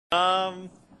Oh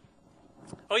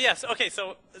yes, okay,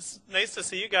 so it's nice to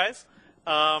see you guys.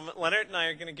 Leonard and I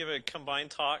are going to give a combined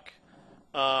talk.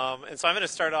 And so I'm going to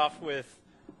start off with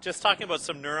just talking about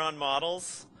some neuron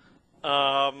models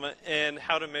and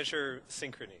how to measure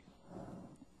synchrony.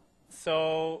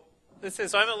 So I'm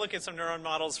going to look at some neuron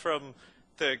models from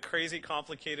the crazy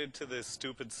complicated to the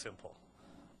stupid simple.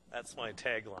 That's my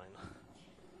tagline.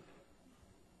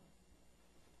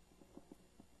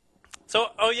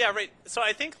 So, oh yeah, right. So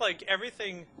I think like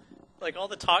everything, like all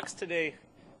the talks today,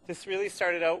 this really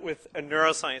started out with a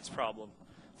neuroscience problem.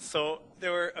 So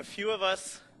there were a few of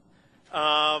us,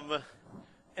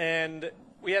 and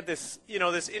we had this,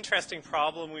 this interesting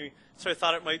problem. We sort of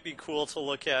thought it might be cool to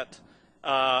look at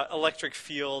electric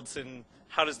fields and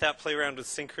how does that play around with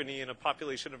synchrony in a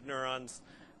population of neurons.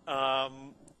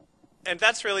 And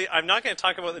that's really, I'm not going to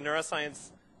talk about the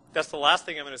neuroscience. That's the last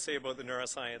thing I'm going to say about the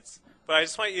neuroscience. But I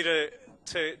just want you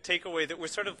to take away that we're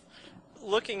sort of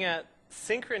looking at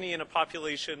synchrony in a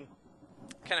population,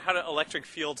 kind of how do electric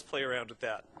fields play around with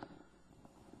that.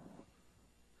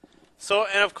 So,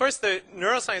 and of course the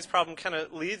neuroscience problem kind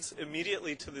of leads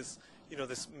immediately to this,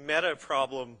 this meta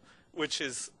problem, which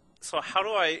is, so how do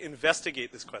I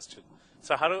investigate this question?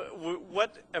 So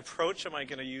what approach am I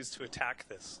going to use to attack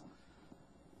this?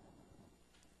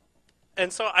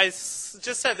 And so I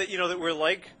just said that, that we're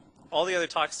like all the other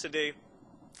talks today,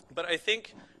 but I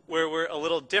think where we're a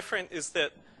little different is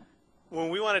that when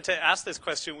we wanted to ask this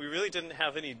question, we really didn't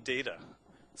have any data.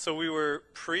 So we were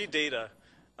pre-data.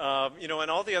 And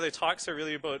all the other talks are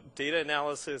really about data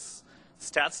analysis,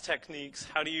 stats techniques,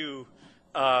 how do you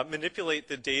manipulate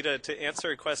the data to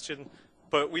answer a question,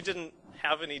 but we didn't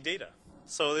have any data.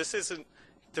 So this isn't,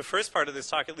 the first part of this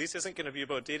talk at least isn't going to be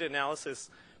about data analysis,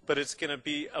 but it's going to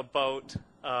be about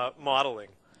modeling.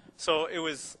 So it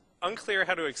was unclear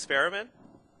how to experiment.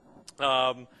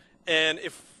 And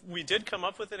if we did come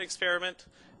up with an experiment,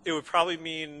 it would probably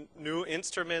mean new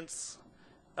instruments,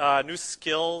 new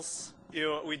skills.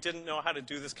 We didn't know how to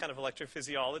do this kind of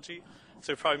electrophysiology.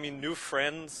 So it would probably mean new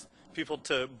friends, people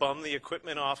to bum the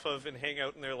equipment off of and hang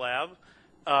out in their lab.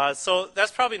 So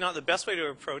that's probably not the best way to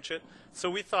approach it. So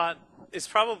we thought it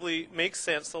probably makes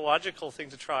sense. The logical thing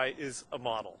to try is a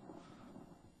model.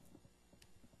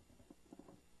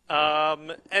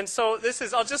 And so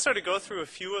I'll just sort of go through a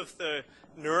few of the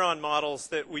neuron models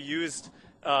that we used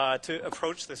to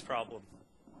approach this problem.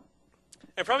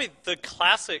 And probably the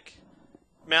classic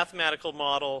mathematical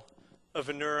model of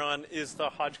a neuron is the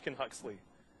Hodgkin-Huxley.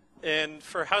 And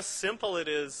for how simple it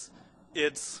is,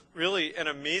 it's really an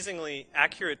amazingly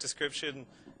accurate description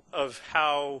of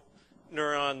how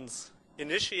neurons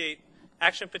initiate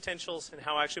action potentials and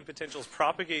how action potentials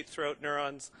propagate throughout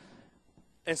neurons.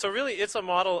 And so really it's a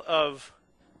model of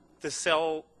the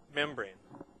cell membrane.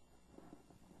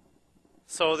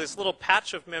 So this little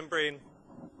patch of membrane,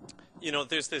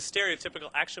 there's this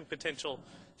stereotypical action potential,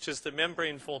 which is the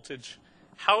membrane voltage.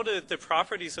 How do the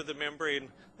properties of the membrane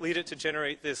lead it to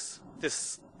generate this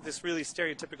really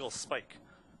stereotypical spike?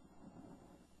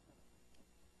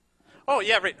 Oh,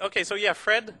 yeah, right. Okay, so yeah,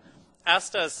 Fred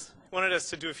wanted us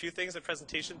to do a few things in the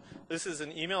presentation. This is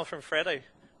an email from Fred. I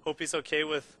hope he's okay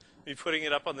with me putting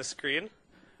it up on the screen.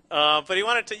 But he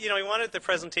wanted the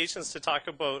presentations to talk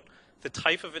about the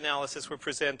type of analysis we're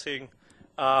presenting,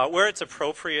 where it's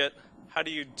appropriate, how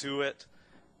do you do it,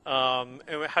 and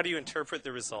how do you interpret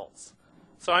the results.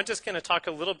 So I'm just going to talk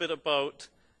a little bit about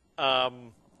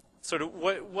sort of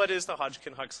what is the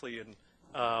Hodgkin-Huxley and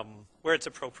where it's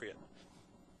appropriate.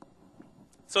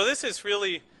 So this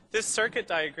circuit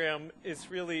diagram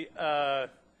is really sort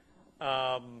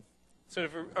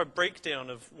of a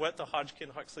breakdown of what the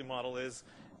Hodgkin-Huxley model is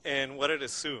and what it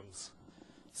assumes.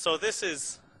 So this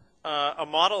is a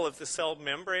model of the cell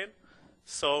membrane.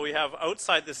 So we have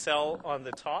outside the cell on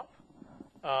the top.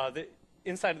 The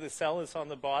inside of the cell is on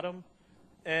the bottom.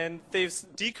 And they've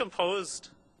decomposed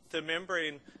the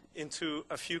membrane into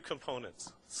a few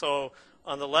components. So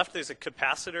on the left, there's a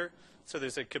capacitor. So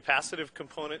there's a capacitive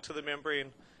component to the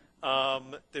membrane.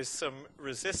 There's some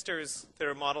resistors that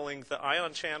are modeling the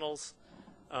ion channels.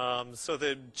 So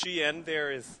the GN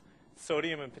there is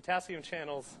sodium and potassium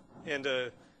channels and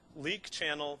a leak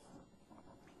channel.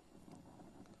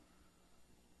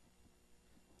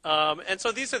 And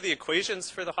so these are the equations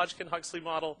for the Hodgkin-Huxley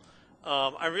model.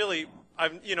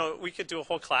 We could do a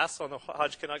whole class on the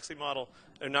Hodgkin-Huxley model.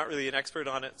 I'm not really an expert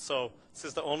on it, so this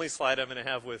is the only slide I'm going to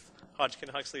have with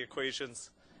Hodgkin-Huxley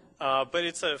equations. But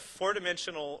it's a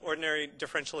four-dimensional ordinary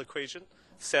differential equation,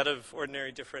 set of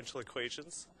ordinary differential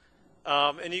equations.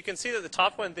 And you can see that the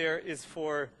top one there is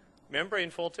for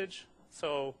membrane voltage,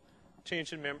 so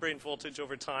change in membrane voltage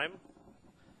over time.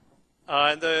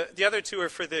 And the other two are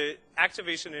for the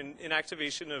activation and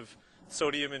inactivation of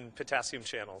sodium and potassium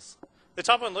channels. The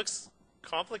top one looks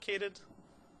complicated.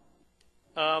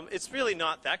 It's really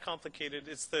not that complicated.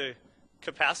 It's the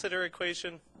capacitor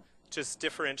equation, just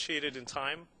differentiated in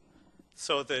time.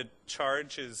 So the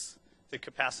charge is the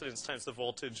capacitance times the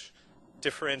voltage.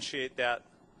 Differentiate that.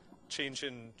 Change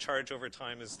in charge over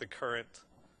time is the current.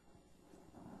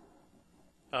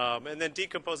 And then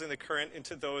decomposing the current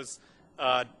into those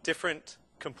different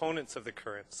components of the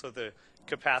current. So the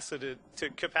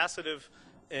capacitive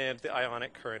and the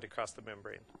ionic current across the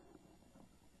membrane.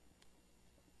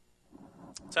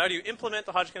 So how do you implement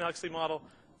the Hodgkin-Huxley model?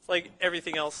 It's like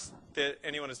everything else that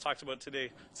anyone has talked about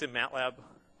today. It's in MATLAB.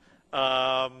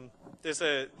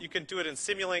 You can do it in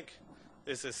Simulink.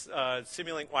 There's this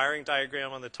Simulink wiring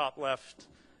diagram on the top left.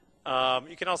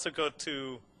 You can also go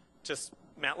to just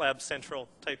MATLAB Central,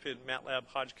 type in MATLAB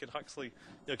Hodgkin-Huxley.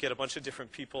 You'll get a bunch of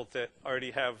different people that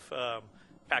already have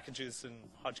packages and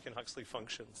Hodgkin-Huxley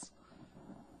functions.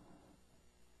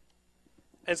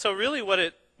 And so really what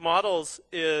it models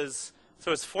is,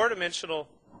 so it's four-dimensional.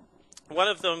 One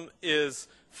of them is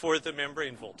for the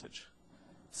membrane voltage.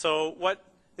 So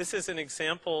this is an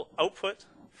example output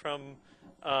from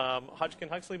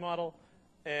Hodgkin-Huxley model.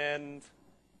 And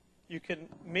you can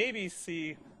maybe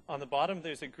see on the bottom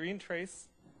there's a green trace.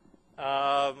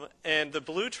 And the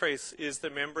blue trace is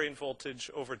the membrane voltage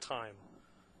over time.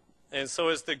 And so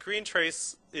as the green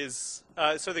trace is,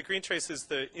 the green trace is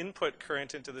the input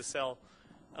current into the cell.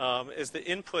 As the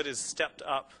input is stepped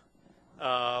up,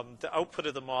 the output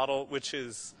of the model, which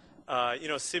is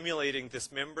simulating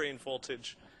this membrane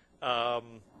voltage,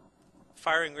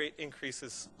 firing rate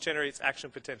increases, generates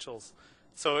action potentials.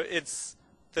 So it's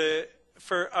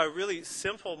for a really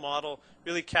simple model,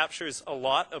 really captures a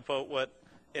lot about what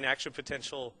an action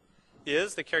potential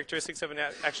is, the characteristics of an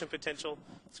action potential.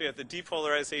 So you have the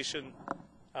depolarization,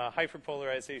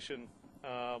 hyperpolarization,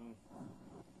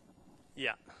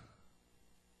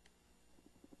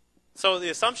 So the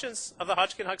assumptions of the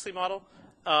Hodgkin-Huxley model,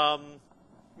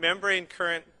 membrane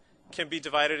current can be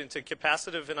divided into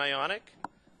capacitive and ionic.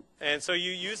 And so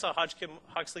you use a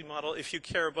Hodgkin-Huxley model if you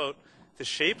care about the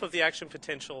shape of the action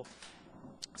potential,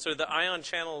 so the ion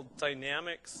channel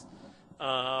dynamics,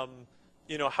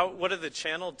 what are the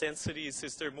channel densities?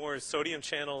 Is there more sodium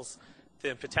channels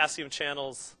than potassium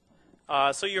channels?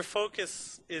 So your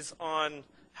focus is on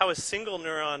how a single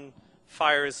neuron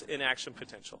fires in action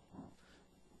potential.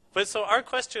 But so our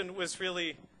question was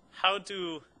really, how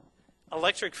do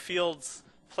electric fields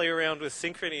play around with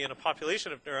synchrony in a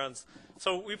population of neurons?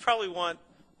 So we probably want,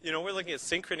 we're looking at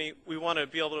synchrony. We want to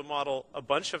be able to model a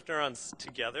bunch of neurons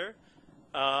together.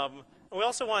 And we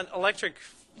also want electric,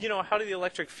 how do the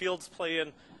electric fields play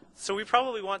in? So we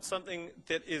probably want something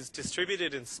that is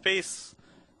distributed in space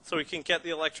so we can get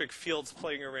the electric fields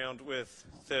playing around with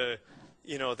the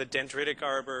dendritic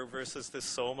arbor versus the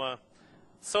soma.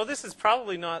 So this is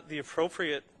probably not the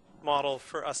appropriate model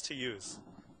for us to use.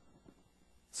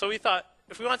 So we thought,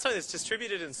 if we want something that's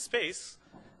distributed in space,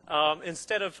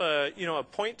 instead of a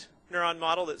point neuron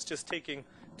model that's just taking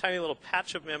a tiny little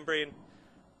patch of membrane,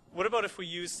 what about if we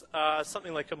use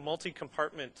something like a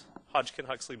multi-compartment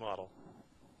Hodgkin-Huxley model?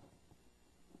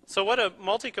 So what a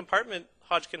multi-compartment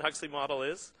Hodgkin-Huxley model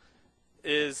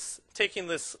is taking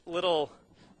this little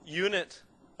unit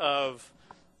of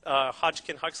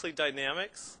Hodgkin-Huxley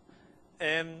dynamics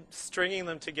and stringing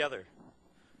them together.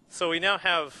 So we now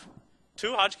have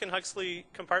two Hodgkin-Huxley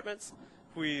compartments.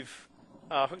 We've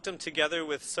hooked them together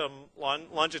with some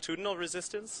longitudinal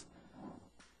resistance.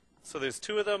 So there's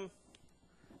two of them.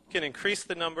 Can increase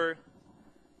the number.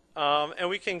 And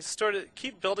we can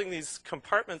keep building these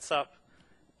compartments up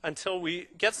until we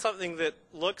get something that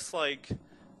looks like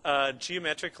a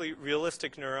geometrically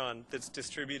realistic neuron that's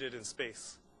distributed in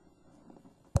space.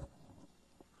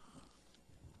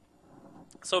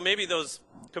 So maybe those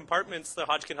compartments, the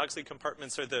Hodgkin-Huxley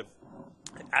compartments, are the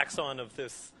axon of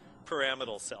this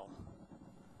pyramidal cell.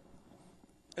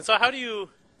 And so how do you...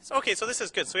 Okay, so this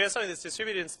is good. So we have something that's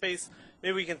distributed in space.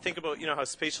 Maybe we can think about, how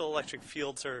spatial electric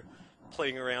fields are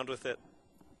playing around with it.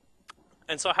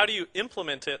 And so how do you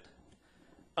implement it?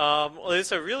 Well,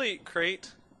 there's a really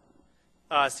great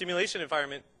simulation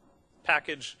environment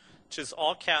package, which is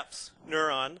all caps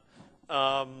Neuron.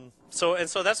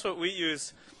 So that's what we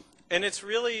use. And it's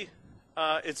really,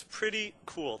 it's pretty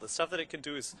cool. The stuff that it can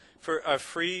do is, for a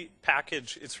free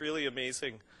package, it's really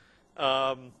amazing.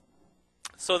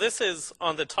 So this is,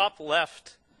 on the top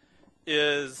left,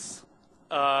 is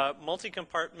a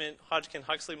multi-compartment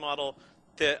Hodgkin-Huxley model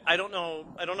that I don't know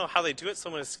how they do it.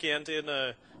 Someone has scanned in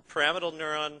a pyramidal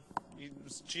neuron,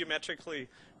 It's geometrically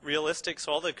realistic,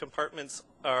 so all the compartments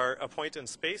are a point in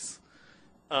space.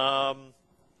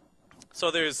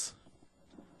 So there's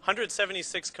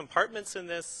 176 compartments in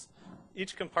this.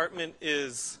 Each compartment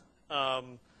is,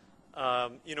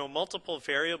 multiple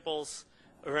variables,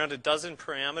 around a dozen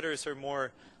parameters or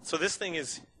more. So this thing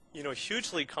is,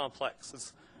 hugely complex.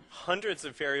 It's hundreds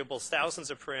of variables, thousands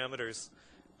of parameters.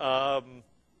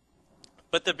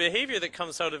 But the behavior that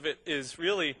comes out of it is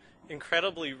really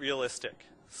incredibly realistic.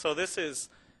 So this is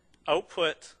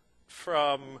output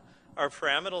from our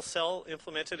pyramidal cell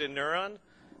implemented in Neuron.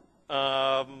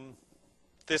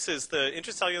 This is the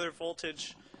intracellular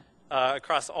voltage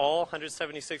across all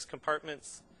 176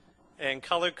 compartments, and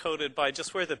color-coded by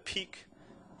just where the peak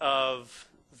of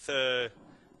the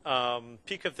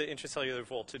intracellular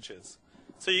voltage is.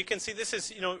 So you can see this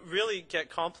is, really get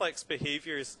complex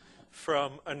behaviors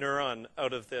from a neuron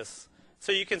out of this.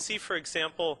 So you can see, for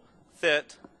example,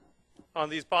 that on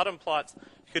these bottom plots,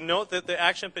 you can note that the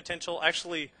action potential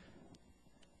actually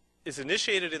is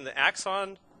initiated in the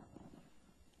axon,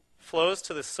 flows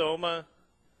to the soma,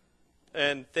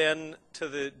 and then to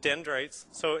the dendrites.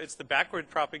 So it's the backward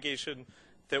propagation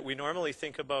that we normally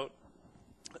think about.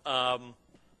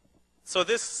 So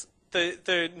the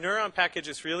neuron package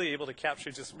is really able to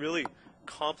capture just really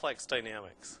complex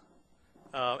dynamics.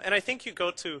 And I think you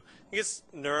go to, I guess,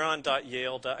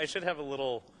 neuron.yale. I should have a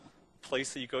little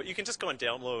place that you go. You can just go and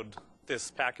download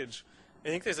this package. I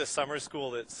think there's a summer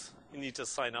school that's you need to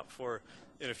sign up for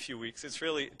in a few weeks.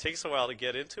 It takes a while to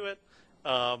get into it,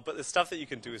 but the stuff that you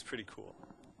can do is pretty cool.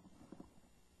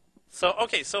 So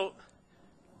here's something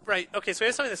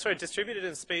that's sort of distributed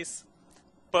in space,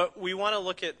 but we want to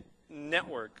look at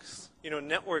networks,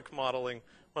 network modeling.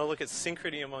 We want to look at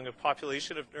synchrony among a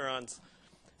population of neurons.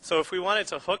 So if we wanted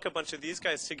to hook a bunch of these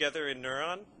guys together in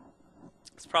Neuron,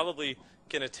 it's probably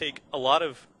going to take a lot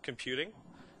of computing.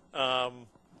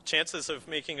 Chances of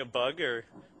making a bug are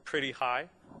pretty high,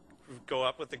 go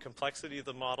up with the complexity of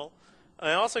the model. And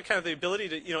also kind of the ability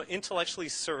to, intellectually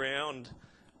surround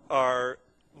our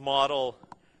model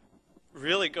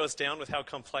really goes down with how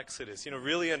complex it is.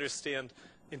 Really understand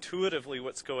intuitively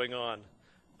what's going on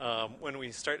when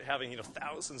we start having,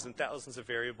 thousands and thousands of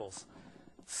variables.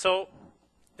 So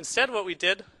instead what we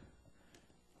did,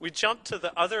 we jumped to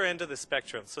the other end of the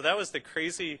spectrum. So that was the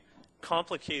crazy,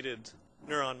 complicated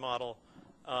neuron model.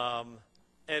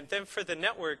 And then for the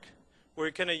network,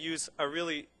 we're going to use a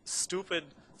really stupid,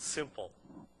 simple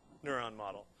neuron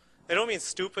model. I don't mean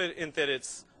stupid in that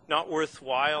it's not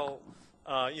worthwhile.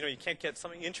 You can't get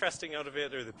something interesting out of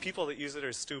it, or the people that use it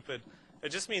are stupid. It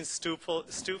just means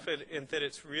stupid in that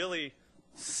it's really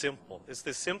simple. It's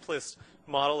the simplest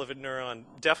model of a neuron,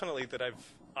 definitely, that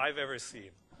I've ever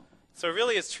seen. So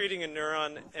really, it's treating a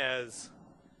neuron as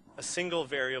a single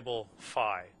variable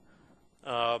phi.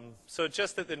 So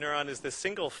just that the neuron is the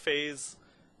single phase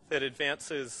that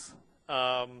advances,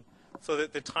 so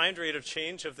that the timed rate of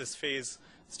change of this phase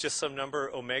is just some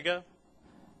number omega.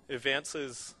 It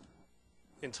advances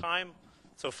in time,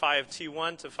 so phi of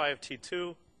t1 to phi of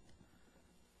t2.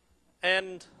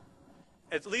 And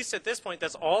at least at this point,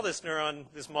 that's all this neuron,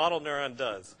 this model neuron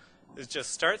does. It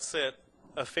just starts at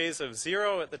a phase of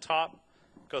 0 at the top,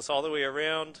 goes all the way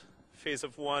around, phase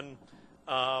of 1.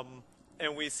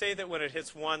 And we say that when it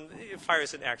hits 1, it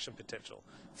fires an action potential.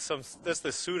 That's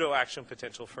the pseudo-action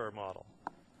potential for our model.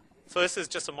 So this is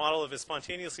just a model of a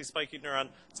spontaneously spiking neuron.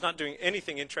 It's not doing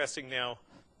anything interesting now.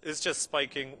 It's just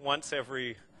spiking once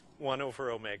every 1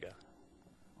 over omega.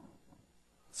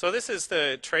 So this is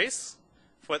the trace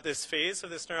of what this phase of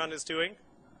this neuron is doing.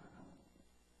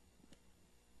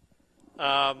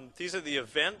 These are the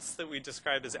events that we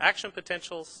described as action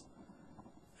potentials.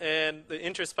 And the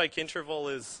interspike interval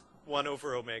is 1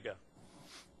 over omega.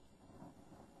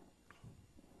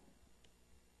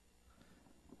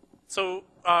 So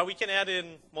we can add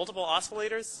in multiple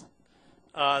oscillators.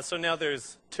 So now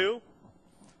there's 2,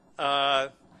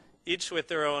 each with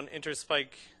their own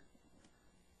interspike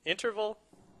interval.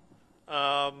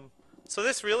 So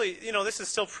this really, this is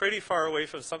still pretty far away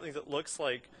from something that looks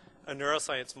like a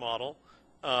neuroscience model.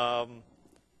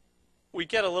 We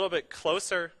get a little bit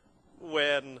closer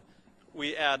when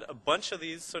we add a bunch of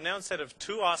these. So now instead of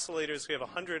 2 oscillators, we have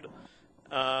 100.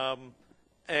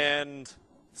 And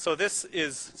so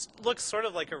this looks sort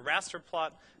of like a raster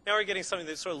plot. Now we're getting something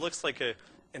that sort of looks like an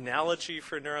analogy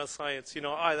for neuroscience.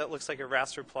 That looks like a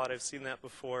raster plot. I've seen that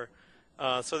before.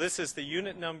 So this is the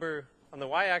unit number on the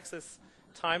y-axis,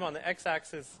 time on the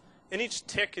x-axis. And each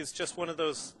tick is just one of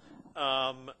those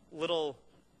little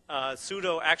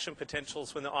pseudo-action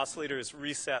potentials when the oscillator is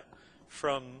reset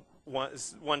from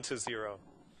 1 to 0.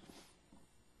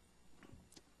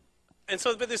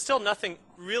 But there's still nothing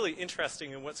really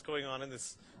interesting in what's going on in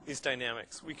these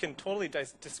dynamics. We can totally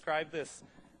describe this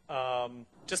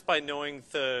just by knowing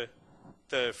the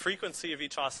frequency of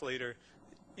each oscillator.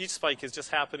 Each spike is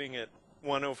just happening at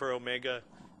 1 over omega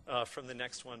from the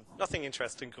next one. Nothing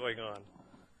interesting going on.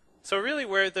 So really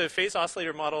where the phase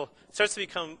oscillator model starts to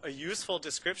become a useful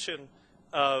description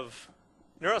of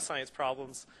neuroscience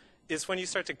problems is when you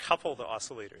start to couple the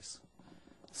oscillators.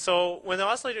 So when the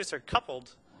oscillators are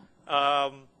coupled,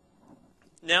 now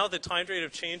the time rate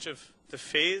of change of the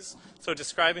phase, so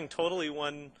describing totally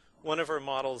one of our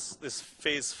models, this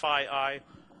phase phi I,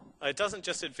 it doesn't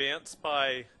just advance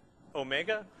by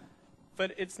omega,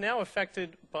 but it's now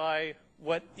affected by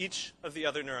what each of the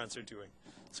other neurons are doing.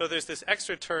 So there's this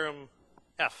extra term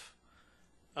f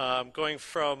going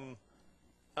from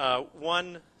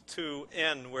 1 to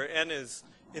n, where n is,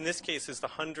 in this case, is the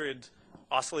 100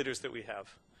 oscillators that we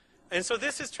have. And so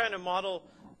this is trying to model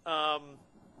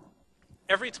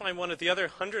every time one of the other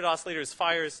 100 oscillators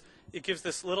fires, it gives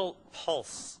this little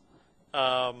pulse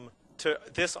to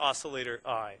this oscillator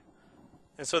I.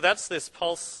 And so that's this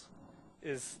pulse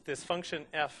is this function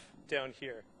f down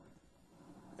here.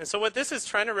 And so what this is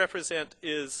trying to represent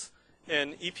is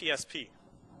an EPSP.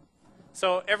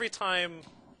 So every time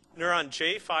neuron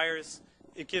J fires,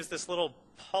 it gives this little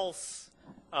pulse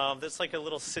that's like a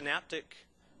little synaptic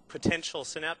potential,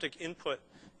 synaptic input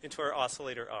into our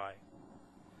oscillator I.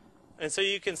 And so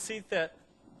you can see that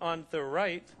on the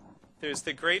right, there's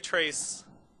the gray trace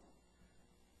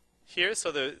here.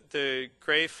 So the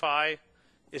gray phi,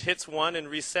 it hits 1 and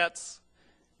resets.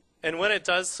 And when it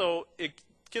does so, it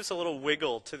gives a little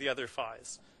wiggle to the other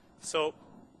phis. So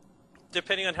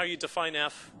depending on how you define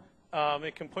f,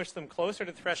 it can push them closer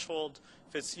to threshold.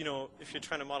 If it's, if you're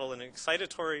trying to model an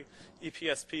excitatory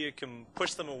EPSP, it can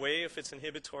push them away if it's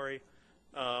inhibitory.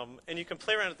 And you can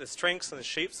play around with the strengths and the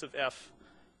shapes of f.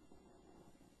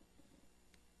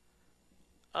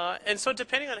 And so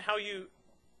depending on how you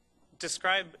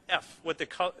describe f, what the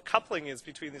coupling is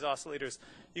between these oscillators,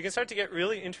 you can start to get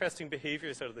really interesting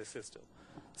behaviors out of this system.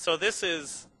 So this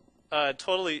is a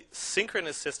totally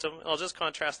synchronous system. I'll just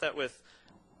contrast that with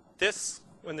this,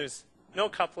 when there's no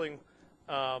coupling,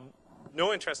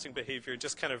 no interesting behavior,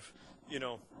 just kind of,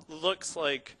 looks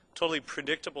like totally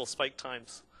predictable spike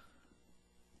times.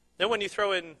 Then when you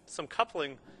throw in some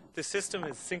coupling, the system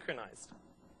is synchronized.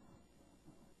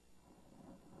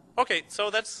 Okay, so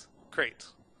that's great.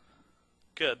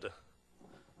 Good.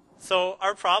 So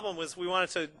our problem was we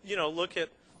wanted to, look at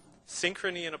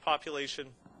synchrony in a population.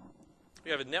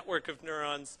 We have a network of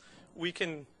neurons. We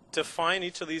can define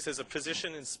each of these as a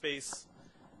position in space.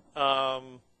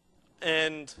 And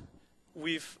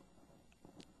with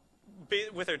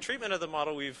our treatment of the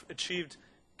model, we've achieved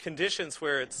conditions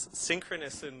where it's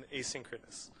synchronous and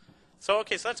asynchronous. So,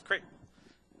 okay, so that's great.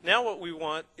 Now what we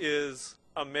want is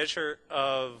a measure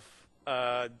of,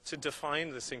 to define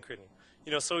the synchrony.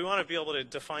 So we want to be able to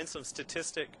define some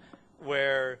statistic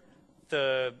where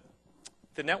the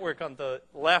network on the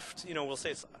left, we'll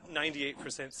say it's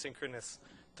 98% synchronous.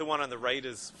 The one on the right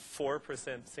is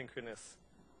 4% synchronous.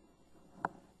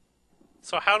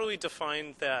 So how do we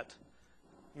define that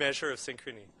measure of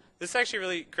synchrony? This is actually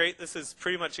really great. This is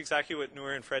pretty much exactly what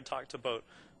Noor and Fred talked about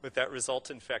with that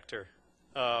resultant vector.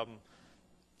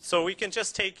 So we can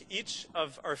just take each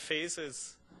of our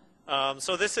phases.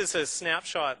 So this is a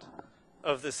snapshot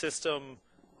of the system.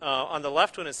 On the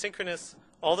left, when it's synchronous,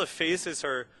 all the phases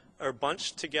are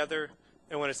bunched together.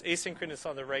 And when it's asynchronous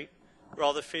on the right, where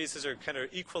all the phases are kind of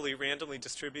equally randomly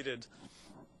distributed.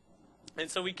 And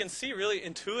so we can see really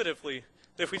intuitively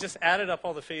that if we just added up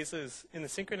all the phases in the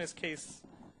synchronous case,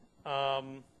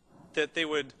 that they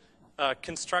would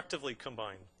constructively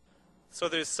combine. So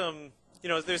there's some,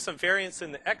 there's some variance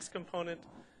in the x component.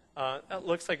 It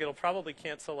looks like it'll probably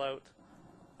cancel out.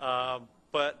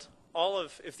 But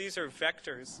if these are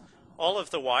vectors, all of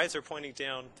the y's are pointing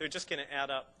down. They're just going to add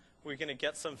up. We're going to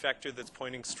get some vector that's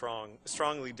pointing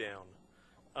strongly down.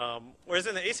 Whereas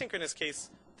in the asynchronous case,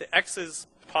 the x's,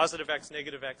 positive x,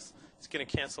 negative x, it's going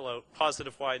to cancel out.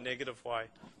 Positive y, negative y,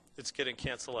 it's going to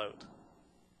cancel out.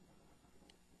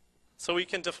 So we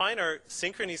can define our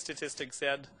synchrony statistic z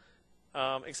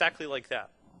exactly like that.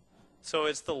 So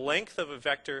it's the length of a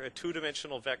vector, a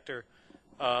two-dimensional vector,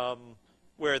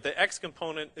 where the x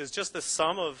component is just the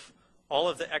sum of all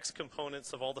of the x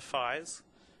components of all the phis.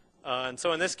 And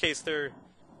so in this case, they're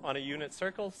on a unit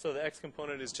circle. So the x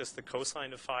component is just the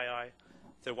cosine of phi I.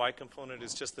 The y component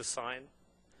is just the sine.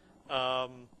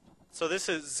 So this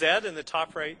is z in the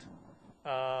top right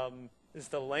is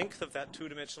the length of that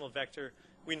two-dimensional vector.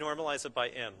 We normalize it by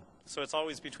n. So it's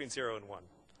always between 0 and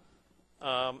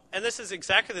And this is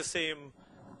exactly the same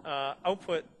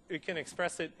output. We can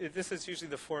express it. This is usually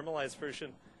the formalized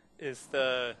version, is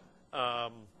the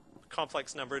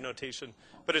complex number notation.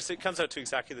 But it comes out to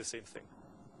exactly the same thing.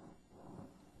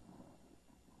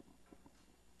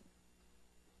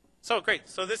 So great.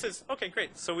 So this is, okay,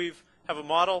 great. So we have a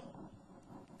model,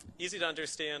 easy to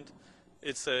understand.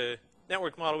 It's a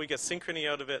network model. We get synchrony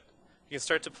out of it. You can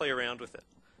start to play around with it.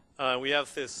 We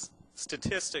have this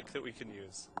statistic that we can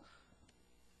use.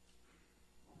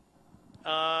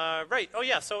 Right. Oh,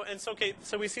 yeah. So okay.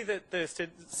 So we see that the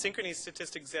synchrony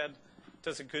statistic Z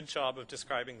does a good job of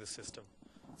describing the system.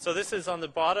 So this is on the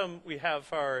bottom. We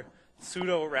have our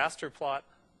pseudo raster plot.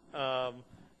 You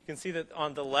can see that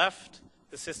on the left,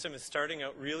 the system is starting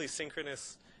out really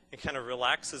synchronous and kind of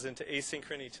relaxes into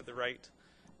asynchrony to the right.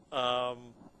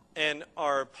 And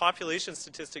our population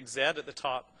statistic Z at the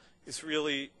top is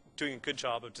really doing a good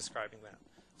job of describing that.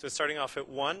 So it's starting off at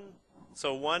 1.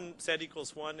 So 1, Z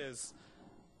equals 1 is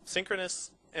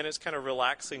synchronous, and it's kind of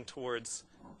relaxing towards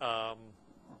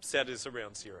Z is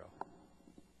around 0.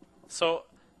 So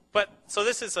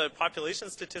this is a population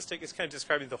statistic. It's kind of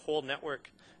describing the whole network.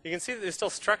 You can see that there's still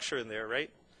structure in there, right?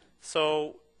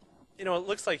 So, it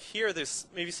looks like here there's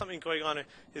maybe something going on.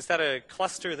 Is that a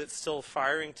cluster that's still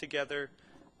firing together?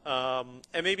 And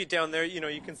maybe down there,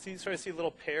 you can sort of see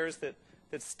little pairs that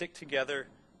stick together.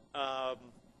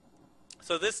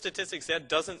 So this statistic Z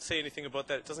doesn't say anything about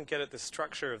that. It doesn't get at the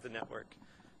structure of the network,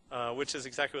 which is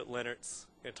exactly what Leonard's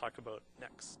going to talk about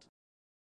next.